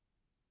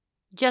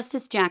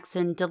Justice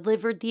Jackson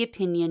delivered the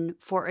opinion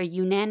for a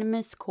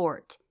unanimous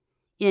court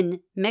in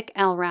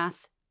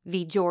McElrath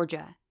v.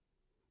 Georgia,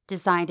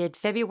 decided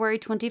February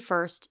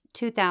 21,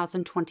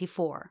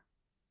 2024.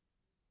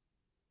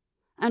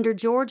 Under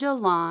Georgia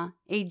law,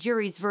 a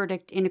jury's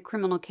verdict in a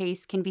criminal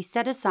case can be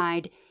set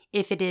aside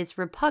if it is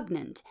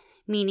repugnant,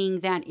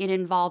 meaning that it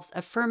involves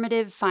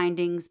affirmative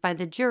findings by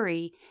the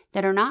jury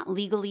that are not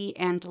legally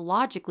and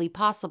logically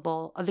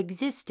possible of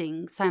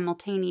existing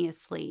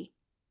simultaneously.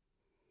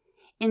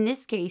 In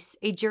this case,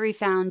 a jury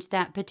found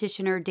that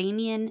petitioner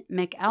Damien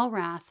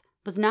McElrath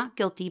was not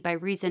guilty by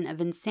reason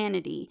of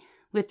insanity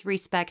with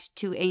respect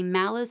to a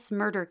malice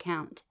murder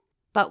count,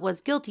 but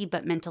was guilty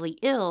but mentally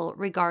ill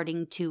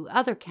regarding 2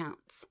 other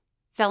counts,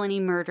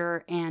 felony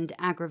murder and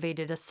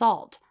aggravated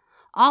assault,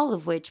 all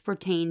of which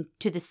pertain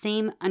to the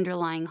same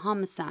underlying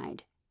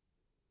homicide.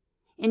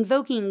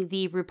 Invoking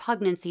the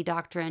repugnancy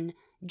doctrine,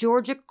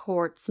 Georgia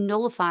courts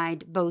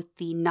nullified both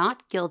the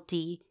not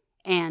guilty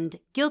and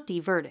guilty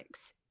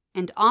verdicts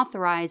and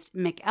authorized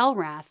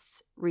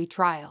McElrath's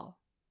retrial.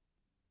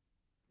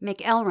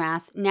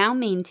 McElrath now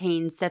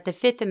maintains that the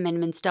Fifth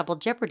Amendment's Double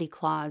Jeopardy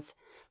Clause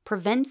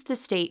prevents the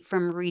state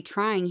from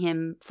retrying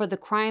him for the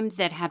crime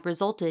that had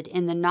resulted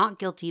in the not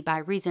guilty by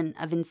reason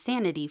of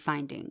insanity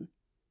finding.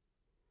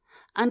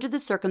 Under the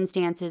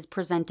circumstances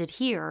presented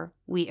here,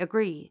 we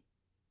agree.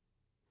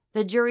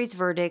 The jury's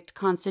verdict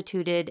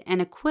constituted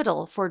an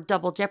acquittal for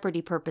double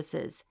jeopardy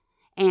purposes,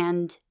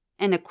 and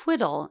an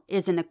acquittal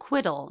is an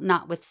acquittal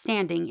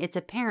notwithstanding its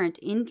apparent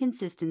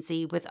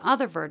inconsistency with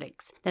other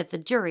verdicts that the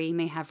jury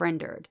may have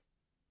rendered.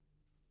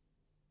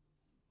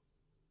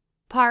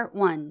 Part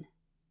 1.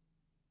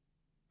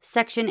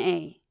 Section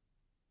A.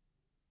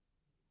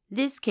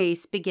 This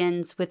case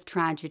begins with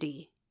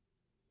tragedy.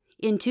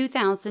 In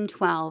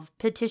 2012,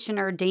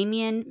 petitioner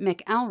Damien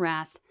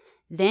McElrath,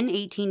 then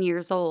 18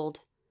 years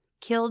old,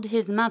 killed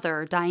his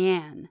mother,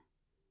 Diane.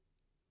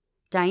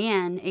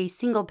 Diane, a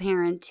single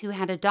parent who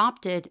had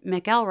adopted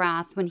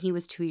McElrath when he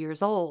was 2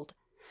 years old,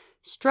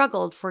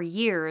 struggled for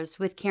years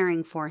with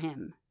caring for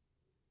him.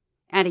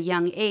 At a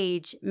young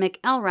age,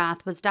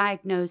 McElrath was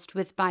diagnosed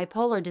with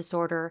bipolar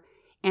disorder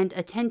and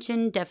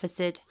attention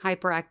deficit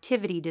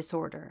hyperactivity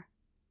disorder.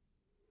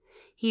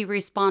 He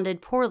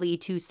responded poorly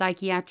to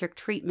psychiatric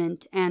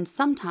treatment and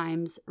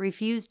sometimes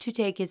refused to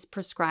take his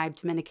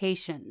prescribed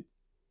medication.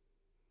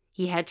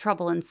 He had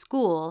trouble in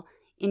school,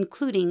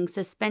 including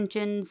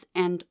suspensions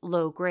and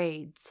low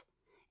grades,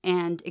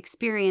 and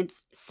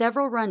experienced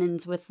several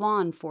run-ins with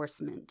law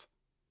enforcement.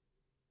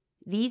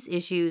 These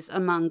issues,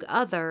 among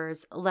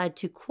others, led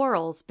to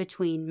quarrels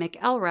between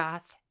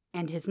McElrath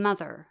and his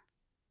mother.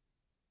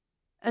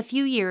 A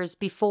few years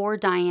before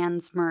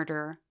Diane's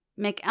murder,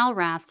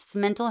 McElrath's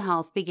mental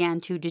health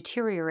began to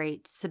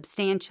deteriorate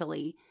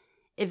substantially,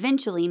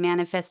 eventually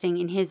manifesting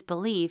in his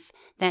belief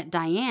that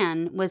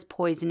Diane was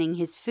poisoning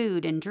his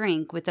food and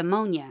drink with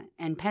ammonia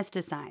and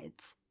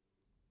pesticides.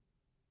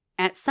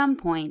 At some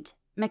point,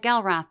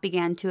 McElrath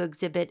began to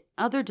exhibit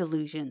other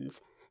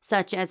delusions,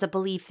 such as a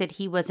belief that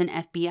he was an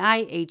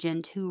FBI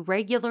agent who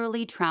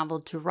regularly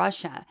traveled to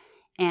Russia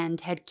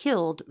and had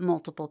killed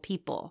multiple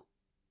people.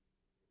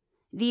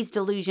 These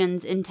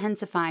delusions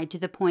intensified to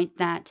the point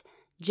that,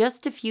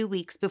 just a few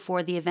weeks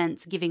before the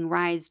events giving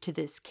rise to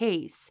this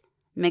case,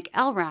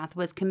 McElrath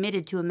was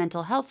committed to a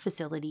mental health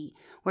facility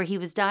where he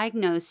was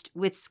diagnosed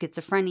with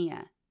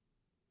schizophrenia.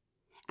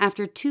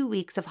 After 2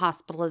 weeks of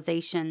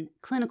hospitalization,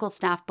 clinical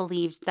staff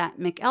believed that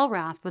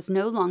McElrath was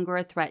no longer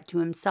a threat to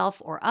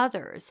himself or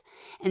others,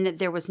 and that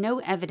there was no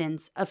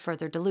evidence of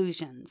further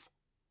delusions.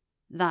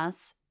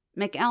 Thus,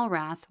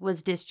 McElrath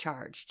was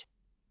discharged.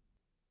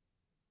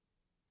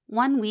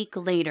 1 week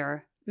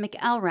later,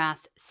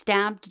 McElrath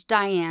stabbed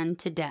Diane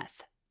to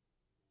death.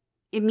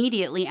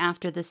 Immediately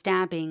after the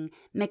stabbing,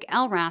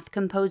 McElrath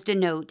composed a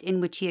note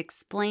in which he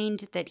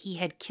explained that he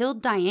had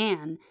killed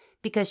Diane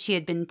because she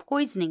had been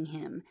poisoning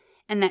him,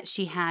 and that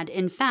she had,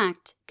 in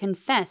fact,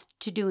 confessed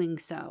to doing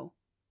so.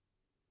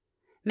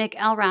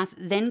 McElrath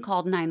then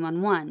called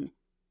 911.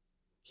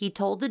 He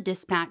told the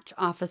dispatch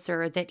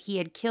officer that he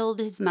had killed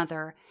his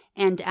mother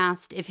and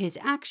asked if his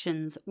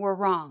actions were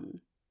wrong.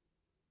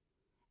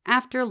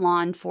 After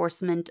law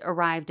enforcement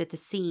arrived at the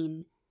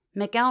scene,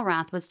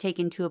 McElrath was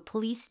taken to a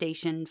police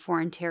station for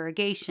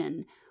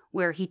interrogation,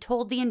 where he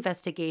told the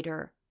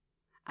investigator,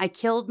 "I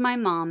killed my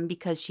mom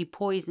because she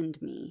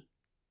poisoned me."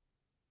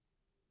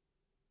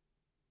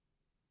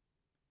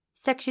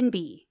 Section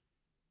B.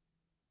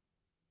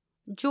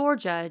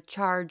 Georgia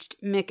charged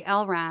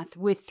McElrath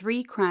with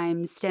 3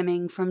 crimes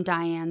stemming from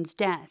Diane's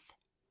death: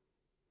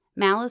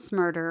 malice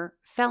murder,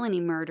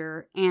 felony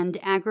murder, and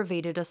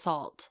aggravated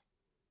assault.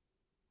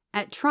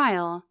 At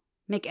trial,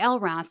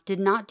 McElrath did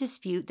not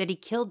dispute that he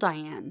killed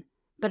Diane,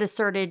 but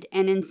asserted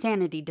an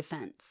insanity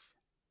defense.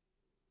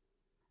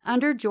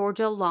 Under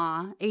Georgia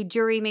law, a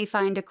jury may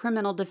find a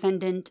criminal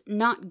defendant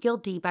not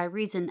guilty by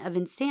reason of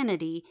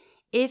insanity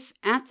if,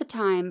 at the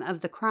time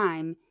of the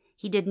crime,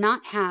 he did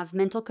not have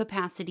mental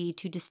capacity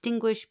to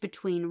distinguish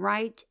between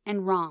right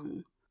and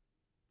wrong,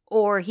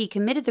 or he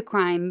committed the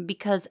crime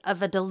because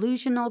of a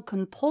delusional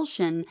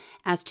compulsion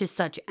as to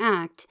such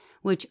act,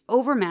 which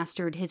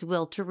overmastered his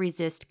will to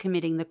resist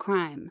committing the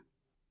crime.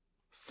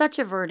 Such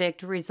a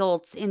verdict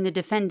results in the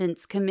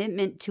defendant's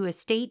commitment to a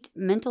state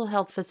mental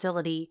health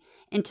facility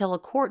until a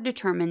court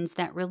determines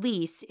that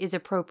release is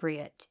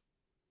appropriate.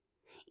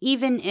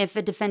 Even if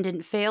a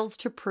defendant fails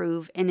to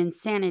prove an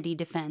insanity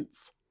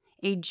defense,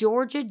 a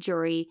Georgia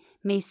jury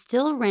may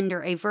still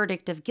render a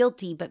verdict of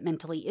guilty but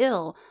mentally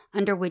ill,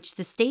 under which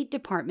the State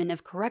Department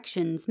of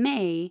Corrections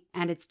may,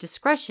 at its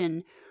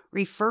discretion,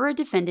 refer a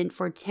defendant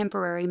for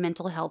temporary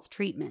mental health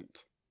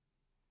treatment.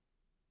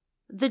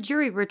 The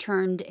jury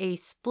returned a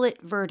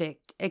split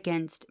verdict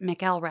against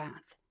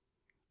McElrath.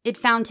 It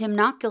found him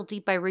not guilty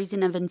by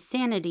reason of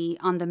insanity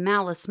on the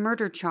malice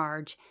murder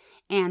charge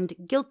and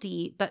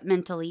guilty but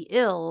mentally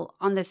ill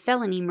on the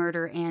felony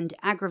murder and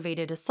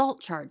aggravated assault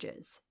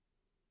charges.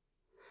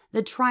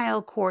 The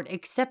trial court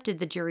accepted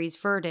the jury's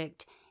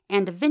verdict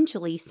and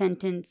eventually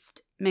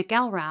sentenced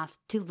McElrath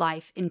to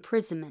life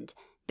imprisonment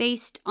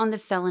based on the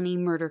felony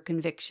murder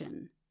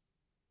conviction.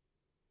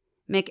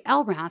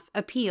 McElrath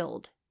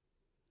appealed.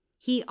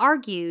 He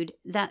argued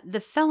that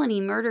the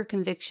felony murder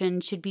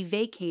conviction should be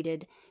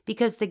vacated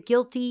because the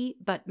guilty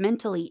but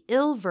mentally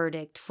ill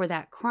verdict for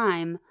that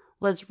crime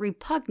was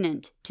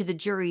repugnant to the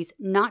jury's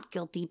not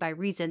guilty by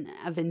reason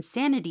of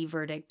insanity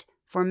verdict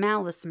for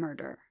malice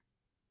murder.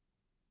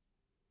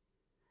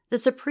 The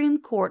Supreme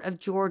Court of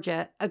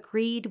Georgia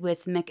agreed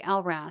with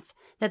McElrath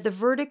that the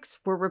verdicts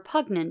were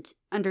repugnant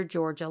under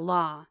Georgia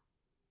law.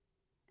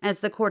 As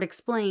the court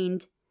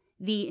explained,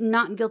 the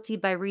not guilty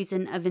by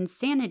reason of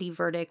insanity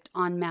verdict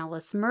on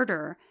malice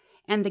murder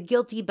and the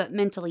guilty but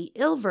mentally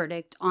ill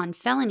verdict on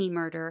felony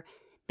murder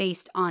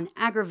based on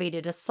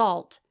aggravated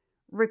assault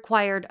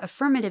required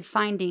affirmative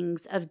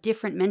findings of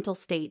different mental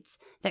states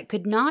that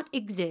could not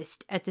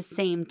exist at the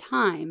same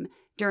time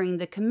during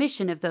the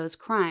commission of those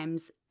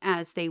crimes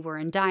as they were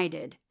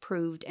indicted,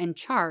 proved, and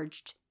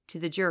charged to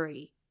the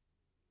jury.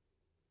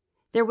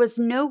 There was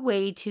no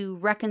way to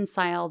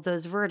reconcile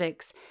those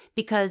verdicts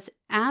because,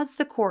 as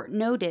the court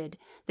noted,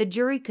 the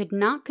jury could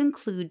not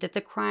conclude that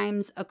the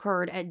crimes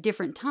occurred at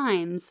different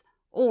times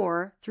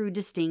or through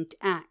distinct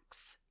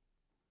acts.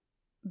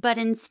 But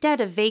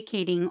instead of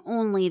vacating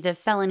only the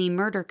felony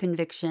murder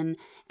conviction,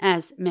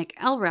 as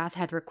McElrath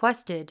had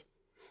requested,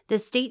 the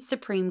state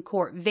Supreme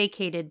Court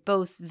vacated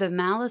both the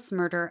malice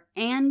murder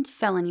and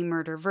felony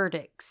murder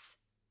verdicts.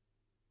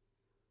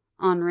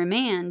 On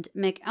remand,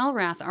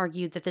 McElrath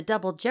argued that the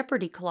double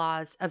jeopardy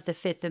clause of the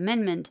Fifth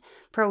Amendment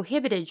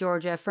prohibited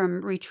Georgia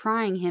from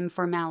retrying him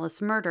for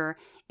malice murder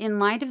in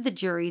light of the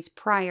jury's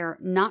prior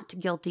not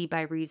guilty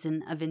by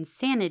reason of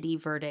insanity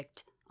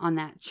verdict on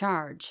that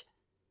charge.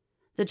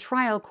 The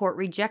trial court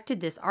rejected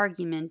this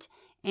argument,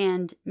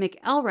 and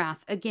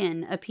McElrath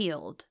again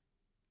appealed.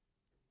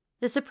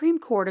 The Supreme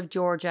Court of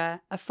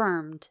Georgia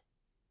affirmed.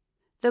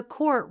 The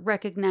court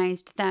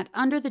recognized that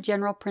under the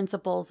general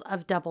principles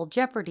of double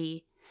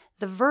jeopardy,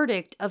 the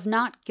verdict of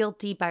not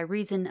guilty by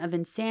reason of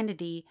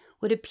insanity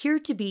would appear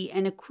to be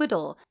an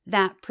acquittal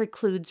that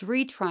precludes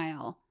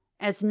retrial,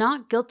 as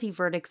not guilty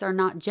verdicts are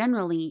not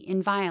generally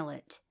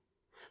inviolate.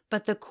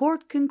 But the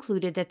court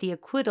concluded that the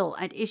acquittal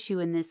at issue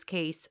in this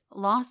case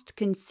lost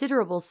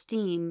considerable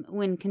steam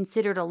when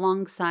considered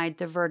alongside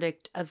the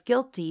verdict of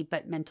guilty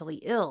but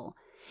mentally ill,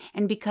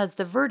 and because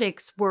the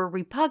verdicts were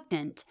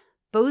repugnant,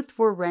 both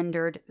were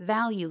rendered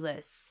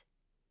valueless.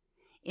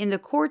 In the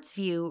court's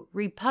view,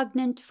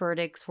 repugnant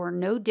verdicts were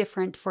no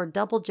different for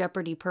double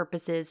jeopardy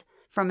purposes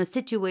from a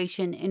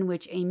situation in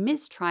which a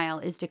mistrial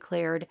is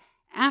declared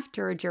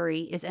after a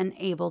jury is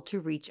unable to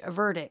reach a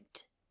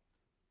verdict.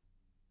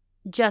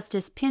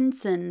 Justice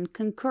Pinson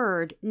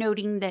concurred,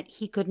 noting that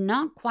he could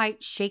not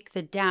quite shake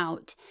the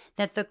doubt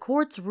that the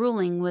court's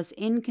ruling was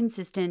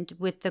inconsistent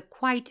with the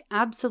quite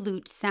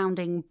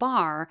absolute-sounding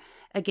bar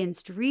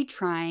against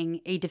retrying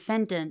a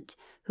defendant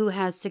who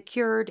has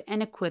secured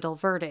an acquittal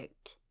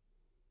verdict.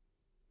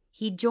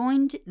 He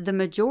joined the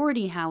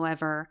majority,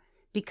 however,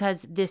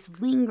 because this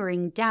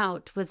lingering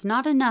doubt was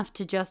not enough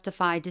to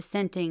justify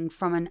dissenting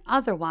from an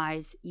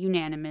otherwise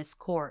unanimous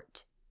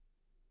court.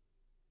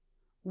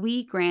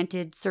 We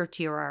granted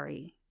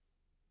certiorari.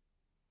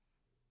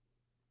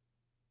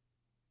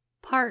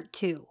 Part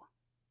 2.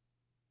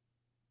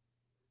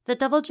 The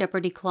Double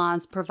Jeopardy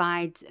Clause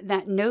provides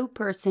that no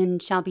person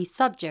shall be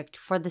subject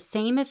for the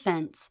same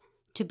offense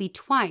to be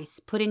twice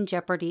put in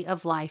jeopardy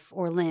of life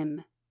or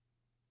limb.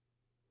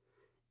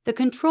 The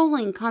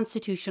controlling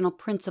constitutional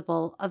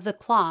principle of the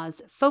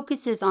clause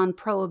focuses on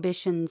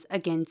prohibitions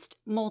against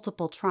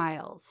multiple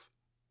trials.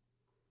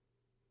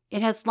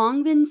 It has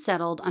long been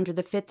settled under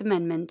the Fifth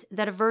Amendment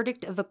that a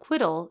verdict of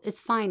acquittal is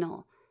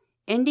final,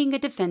 ending a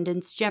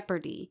defendant's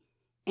jeopardy,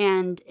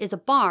 and is a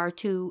bar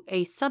to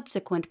a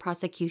subsequent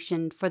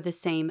prosecution for the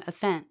same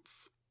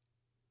offense.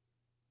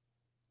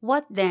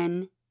 What,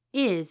 then,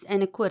 is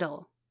an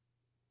acquittal?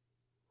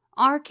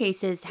 Our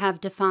cases have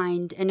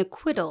defined an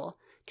acquittal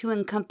to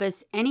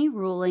encompass any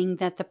ruling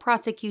that the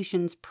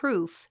prosecution's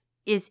proof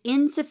is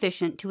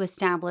insufficient to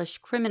establish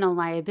criminal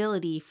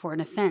liability for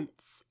an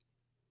offense.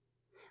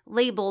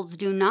 Labels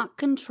do not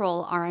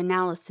control our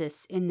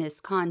analysis in this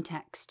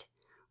context.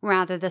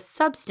 Rather, the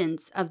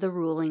substance of the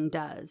ruling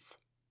does.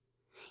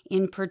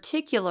 In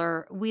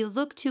particular, we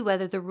look to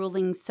whether the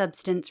ruling's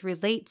substance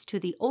relates to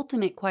the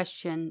ultimate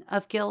question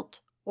of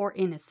guilt or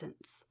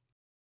innocence.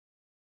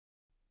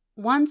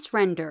 Once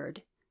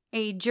rendered,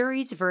 a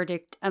jury's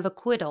verdict of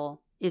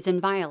acquittal is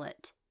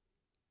inviolate.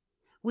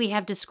 We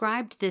have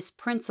described this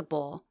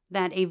principle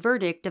that a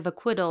verdict of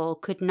acquittal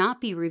could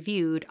not be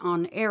reviewed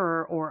on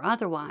error or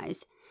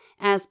otherwise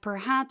as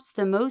perhaps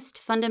the most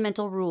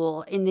fundamental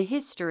rule in the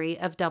history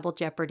of double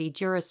jeopardy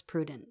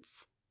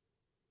jurisprudence.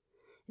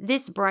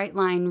 This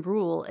bright-line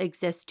rule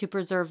exists to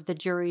preserve the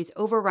jury's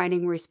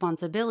overriding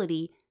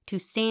responsibility to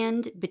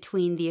stand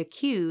between the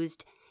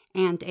accused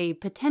and a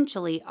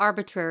potentially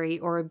arbitrary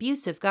or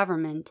abusive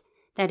government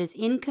that is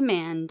in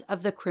command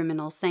of the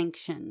criminal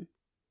sanction.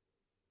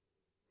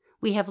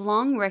 We have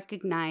long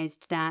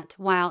recognized that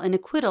while an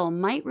acquittal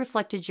might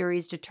reflect a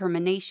jury's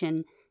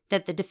determination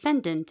that the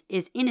defendant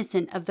is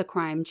innocent of the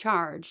crime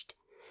charged,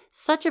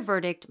 such a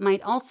verdict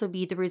might also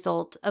be the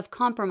result of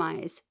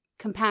compromise,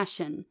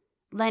 compassion,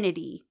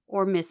 lenity,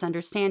 or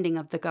misunderstanding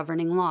of the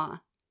governing law.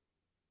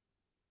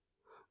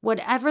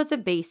 Whatever the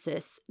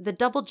basis, the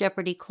Double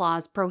Jeopardy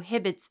Clause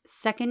prohibits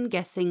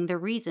second-guessing the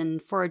reason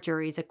for a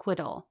jury's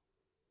acquittal.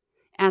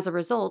 As a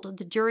result,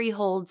 the jury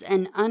holds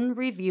an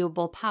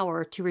unreviewable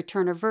power to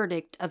return a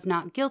verdict of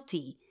not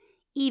guilty,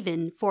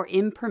 even for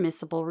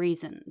impermissible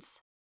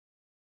reasons.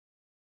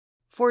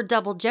 For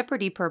double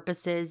jeopardy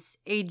purposes,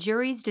 a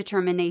jury's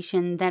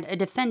determination that a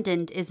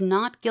defendant is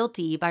not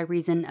guilty by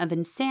reason of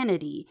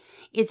insanity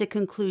is a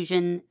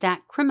conclusion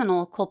that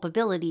criminal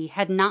culpability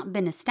had not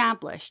been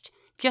established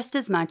just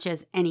as much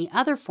as any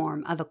other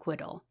form of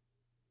acquittal.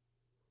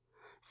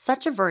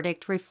 Such a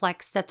verdict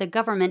reflects that the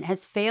government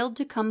has failed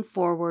to come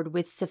forward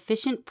with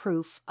sufficient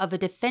proof of a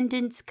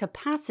defendant's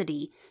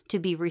capacity to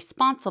be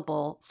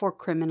responsible for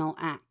criminal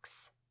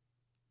acts.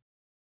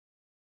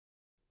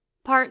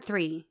 Part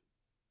 3.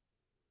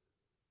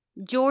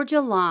 Georgia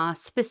law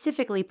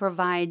specifically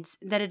provides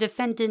that a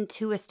defendant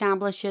who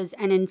establishes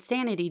an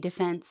insanity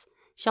defense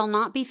shall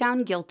not be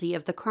found guilty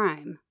of the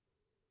crime.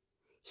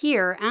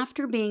 Here,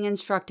 after being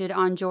instructed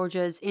on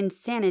Georgia's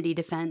insanity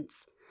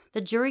defense,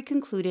 the jury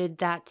concluded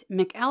that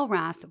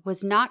McElrath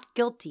was not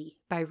guilty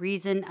by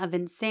reason of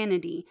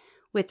insanity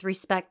with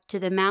respect to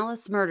the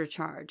malice murder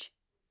charge.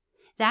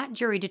 That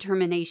jury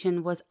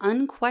determination was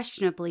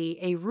unquestionably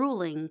a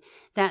ruling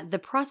that the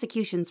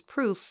prosecution's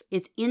proof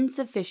is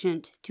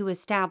insufficient to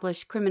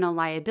establish criminal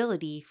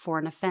liability for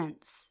an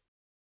offense.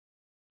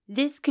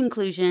 This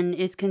conclusion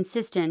is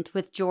consistent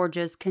with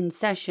Georgia's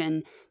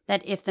concession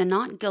that if the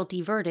not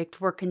guilty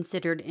verdict were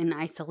considered in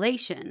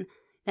isolation,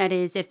 that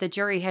is, if the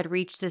jury had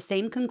reached the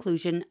same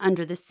conclusion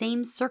under the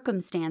same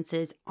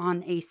circumstances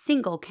on a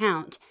single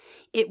count,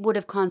 it would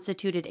have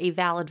constituted a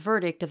valid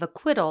verdict of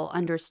acquittal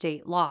under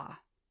state law.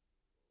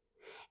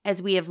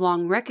 As we have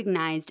long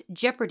recognized,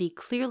 jeopardy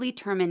clearly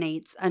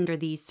terminates under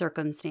these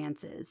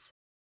circumstances.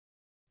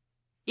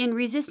 In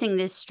resisting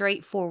this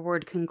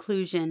straightforward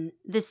conclusion,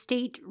 the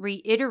state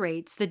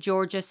reiterates the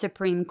Georgia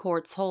Supreme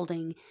Court's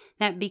holding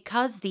that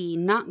because the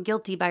not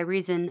guilty by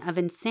reason of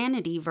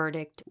insanity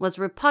verdict was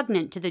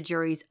repugnant to the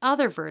jury's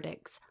other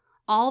verdicts,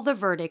 all the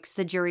verdicts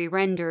the jury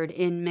rendered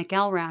in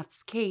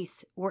McElrath's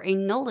case were a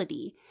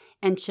nullity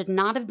and should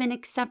not have been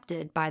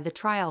accepted by the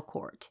trial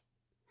court.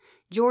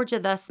 Georgia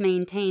thus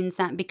maintains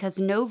that because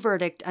no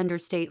verdict under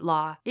state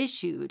law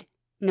issued,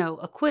 no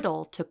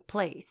acquittal took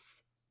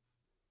place.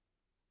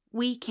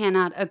 We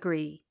cannot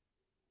agree.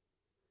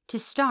 To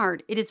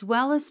start, it is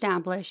well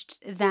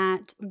established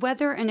that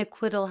whether an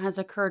acquittal has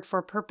occurred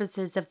for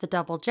purposes of the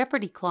Double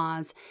Jeopardy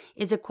Clause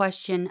is a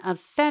question of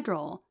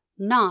federal,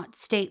 not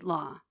state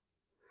law.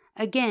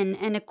 Again,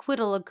 an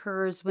acquittal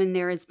occurs when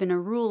there has been a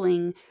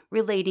ruling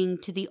relating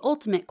to the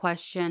ultimate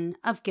question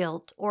of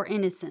guilt or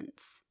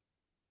innocence.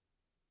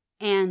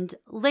 And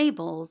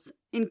labels,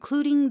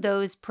 including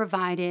those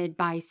provided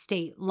by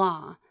state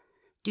law,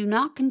 do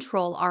not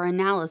control our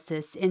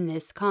analysis in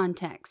this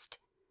context.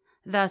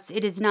 Thus,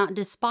 it is not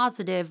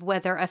dispositive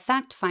whether a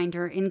fact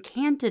finder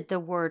incanted the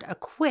word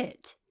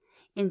acquit.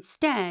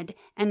 Instead,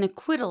 an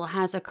acquittal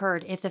has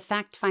occurred if the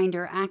fact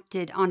finder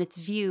acted on its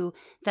view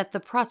that the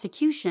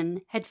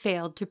prosecution had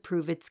failed to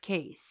prove its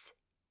case.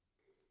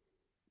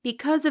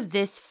 Because of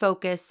this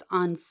focus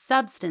on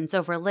substance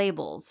over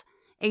labels,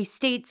 a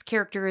state's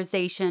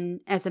characterization,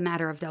 as a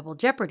matter of double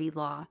jeopardy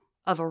law,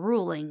 of a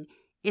ruling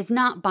is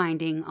not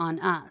binding on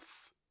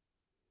us.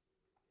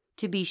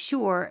 To be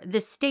sure, the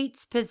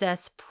states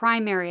possess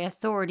primary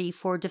authority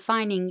for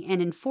defining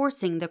and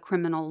enforcing the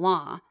criminal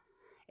law,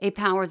 a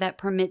power that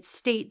permits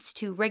states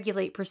to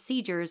regulate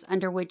procedures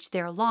under which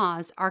their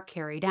laws are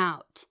carried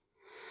out.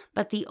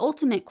 But the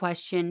ultimate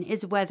question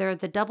is whether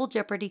the Double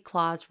Jeopardy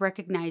Clause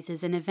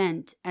recognizes an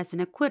event as an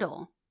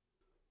acquittal.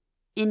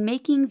 In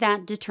making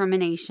that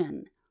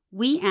determination,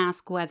 we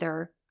ask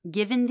whether,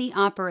 given the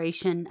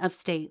operation of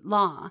state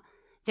law,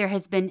 there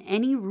has been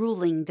any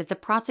ruling that the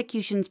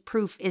prosecution's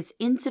proof is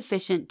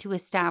insufficient to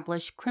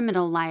establish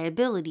criminal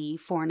liability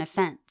for an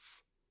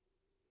offense.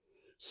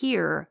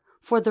 Here,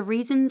 for the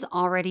reasons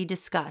already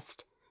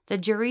discussed, the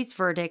jury's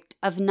verdict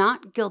of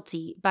not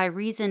guilty by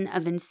reason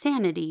of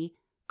insanity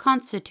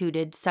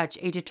constituted such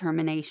a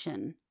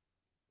determination.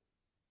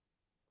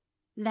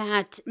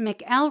 That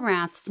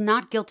McElrath's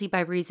not guilty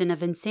by reason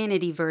of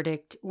insanity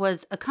verdict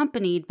was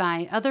accompanied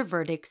by other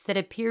verdicts that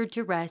appeared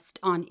to rest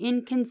on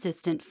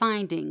inconsistent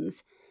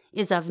findings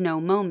is of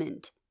no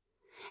moment.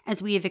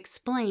 As we have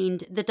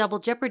explained, the Double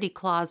Jeopardy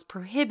Clause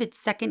prohibits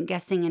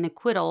second-guessing an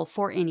acquittal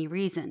for any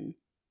reason.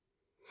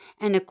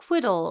 An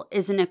acquittal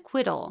is an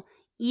acquittal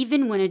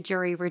even when a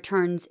jury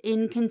returns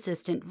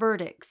inconsistent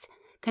verdicts,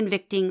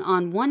 convicting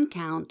on one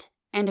count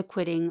and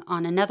acquitting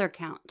on another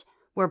count,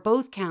 where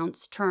both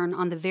counts turn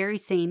on the very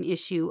same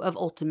issue of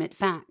ultimate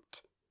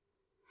fact.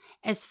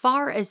 As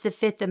far as the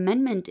Fifth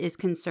Amendment is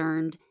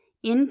concerned,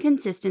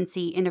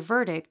 inconsistency in a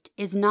verdict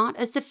is not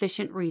a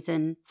sufficient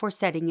reason for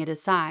setting it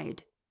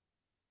aside.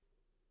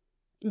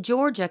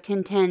 Georgia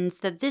contends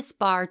that this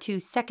bar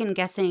to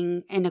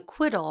second-guessing an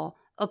acquittal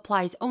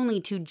applies only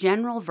to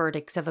general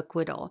verdicts of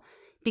acquittal,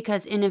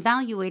 because in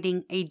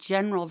evaluating a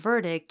general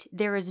verdict,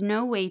 there is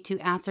no way to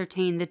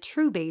ascertain the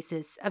true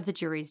basis of the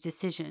jury's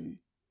decision.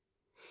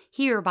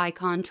 Here, by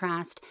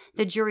contrast,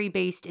 the jury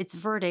based its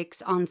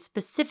verdicts on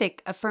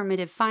specific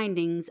affirmative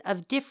findings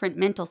of different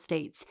mental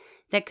states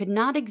that could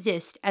not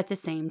exist at the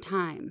same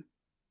time.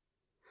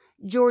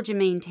 Georgia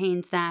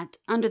maintains that,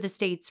 under the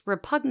state's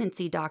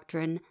repugnancy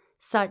doctrine,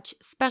 such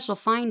special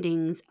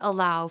findings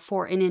allow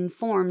for an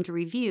informed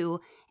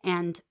review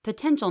and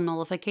potential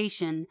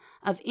nullification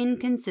of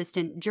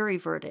inconsistent jury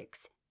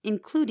verdicts,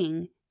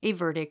 including a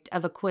verdict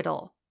of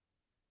acquittal.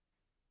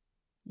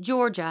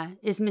 Georgia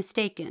is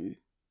mistaken.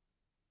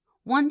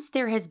 Once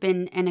there has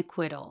been an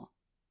acquittal,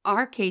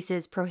 our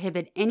cases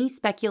prohibit any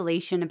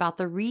speculation about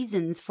the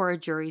reasons for a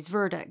jury's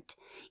verdict,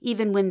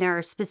 even when there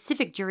are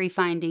specific jury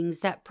findings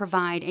that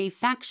provide a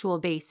factual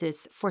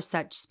basis for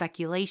such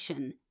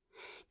speculation,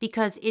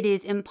 because it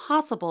is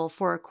impossible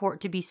for a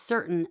court to be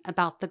certain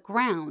about the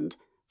ground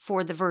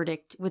for the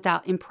verdict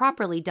without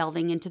improperly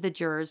delving into the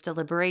jurors'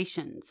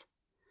 deliberations.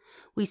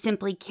 We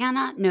simply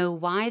cannot know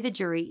why the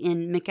jury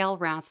in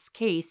McElrath's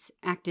case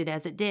acted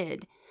as it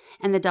did,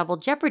 and the Double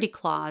Jeopardy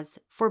Clause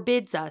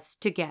forbids us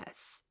to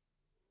guess.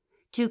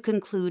 To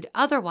conclude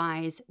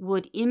otherwise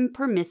would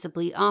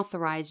impermissibly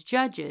authorize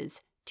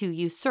judges to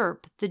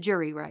usurp the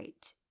jury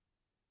right.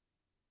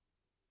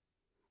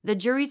 The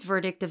jury's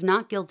verdict of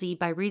not guilty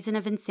by reason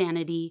of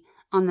insanity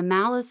on the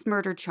malice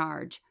murder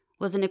charge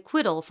was an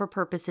acquittal for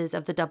purposes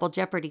of the Double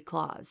Jeopardy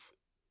Clause.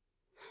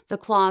 The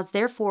clause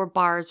therefore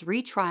bars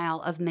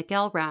retrial of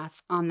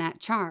McElrath on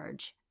that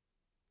charge.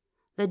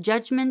 The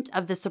judgment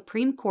of the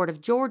Supreme Court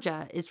of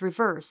Georgia is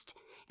reversed,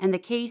 and the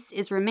case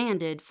is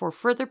remanded for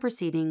further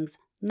proceedings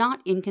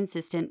not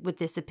inconsistent with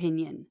this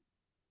opinion.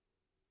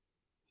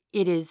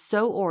 It is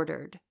so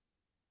ordered.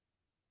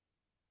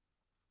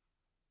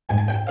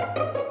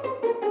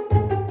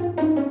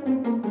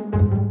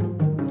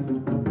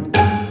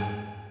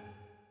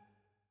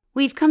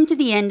 We've come to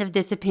the end of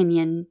this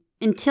opinion.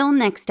 Until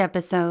next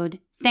episode,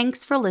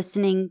 thanks for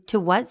listening to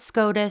What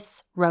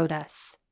SCOTUS Wrote Us.